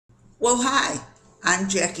Well, hi, I'm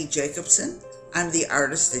Jackie Jacobson. I'm the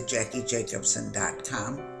artist at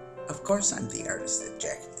JackieJacobson.com. Of course, I'm the artist at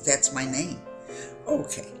Jackie. That's my name.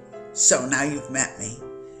 Okay, so now you've met me.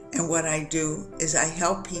 And what I do is I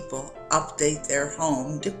help people update their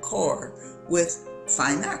home decor with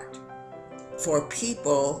fine art. For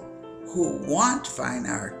people who want fine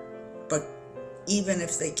art, but even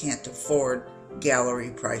if they can't afford gallery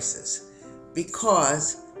prices.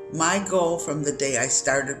 Because my goal from the day I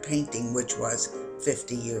started painting, which was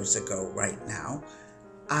 50 years ago right now,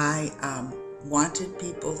 I wanted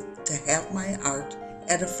people to have my art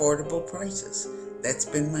at affordable prices. That's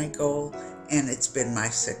been my goal, and it's been my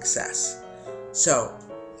success. So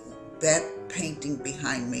that painting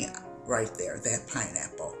behind me right there, that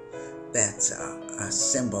pineapple, that's a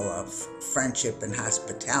symbol of friendship and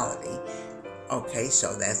hospitality. Okay,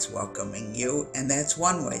 so that's welcoming you, and that's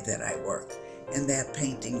one way that I work. And that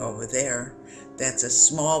painting over there, that's a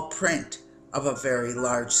small print of a very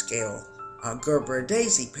large-scale Gerber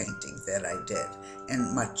daisy painting that I did,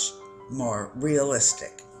 and much more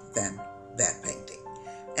realistic than that painting.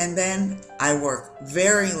 And then I work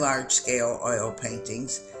very large-scale oil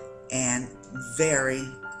paintings and very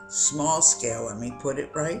small scale, let me put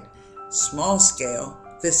it right, small scale.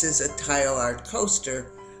 This is a tile art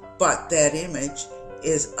coaster, but that image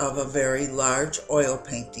is of a very large oil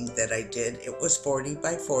painting that I did. It was 40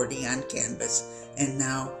 by 40 on canvas, and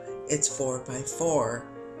now it's 4 by 4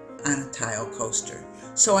 on a tile coaster.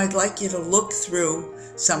 So I'd like you to look through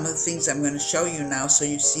some of the things I'm going to show you now so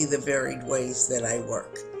you see the varied ways that I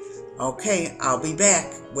work. Okay, I'll be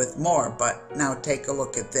back with more, but now take a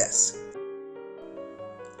look at this.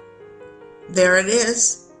 There it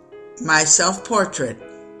is, my self-portrait.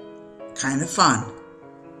 Kind of fun.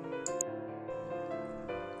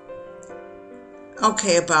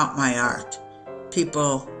 Okay, about my art.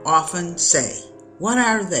 People often say, what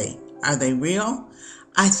are they? Are they real?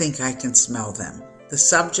 I think I can smell them. The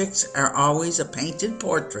subjects are always a painted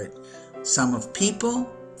portrait, some of people,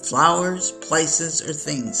 flowers, places, or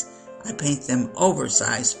things. I paint them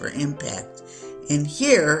oversized for impact. And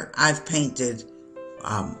here I've painted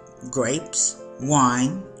grapes,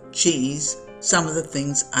 wine, cheese, some of the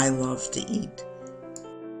things I love to eat.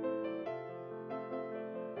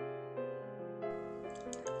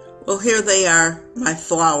 Well, here they are, my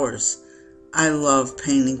flowers. I love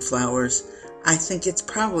painting flowers. I think it's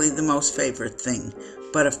probably the most favorite thing.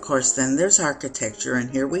 But of course, then there's architecture, and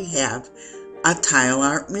here we have a tile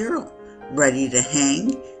art mural ready to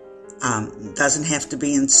hang. Doesn't have to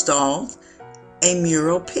be installed. A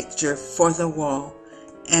mural picture for the wall.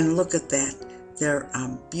 And look at that. They're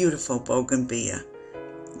beautiful bougainvillea.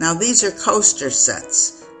 Now, these are coaster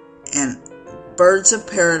sets. And birds of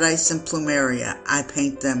paradise and plumeria. I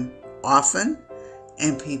paint them often,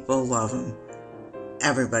 and people love them.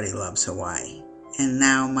 Everybody loves Hawaii. And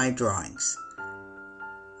now my drawings.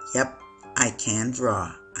 Yep, I can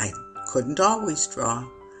draw. I couldn't always draw,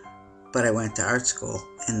 but I went to art school,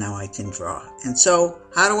 and now I can draw. And so,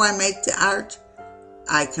 how do I make the art?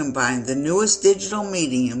 I combine the newest digital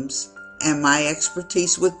mediums and my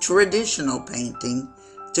expertise with traditional painting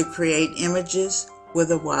to create images with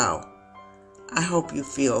a wow. I hope you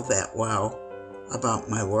feel that wow about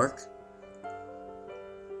my work.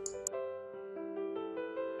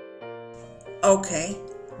 Okay,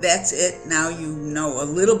 that's it. Now you know a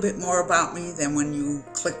little bit more about me than when you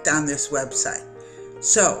clicked on this website.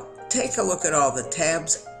 So take a look at all the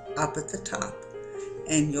tabs up at the top,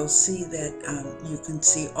 and you'll see that you can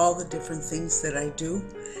see all the different things that I do.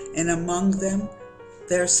 And among them,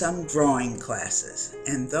 there's some drawing classes.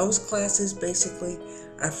 And those classes basically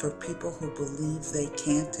are for people who believe they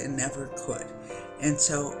can't and never could. And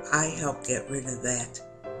so I help get rid of that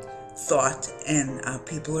thought, and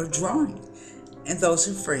people are drawing. And those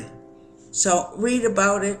are free. So read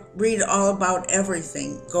about it, read all about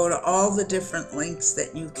everything. Go to all the different links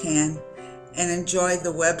that you can and enjoy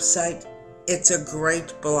the website. It's a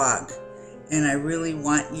great blog. And I really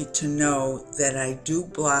want you to know that I do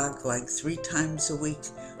blog like 3 times a week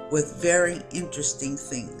with very interesting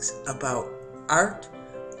things about art,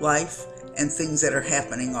 life, and things that are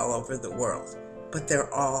happening all over the world. But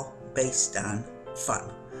they're all based on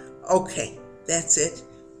fun. Okay, that's it.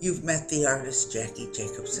 You've met the artist, Jackie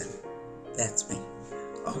Jacobson. That's me.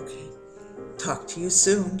 Okay, talk to you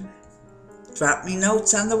soon. Drop me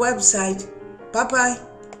notes on the website. Bye-bye.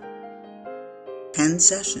 10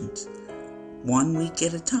 sessions, 1 week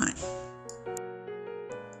at a time.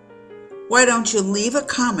 Why don't you leave a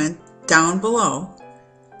comment down below?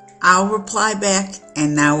 I'll reply back,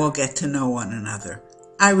 and now we'll get to know one another.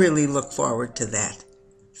 I really look forward to that.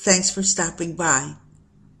 Thanks for stopping by.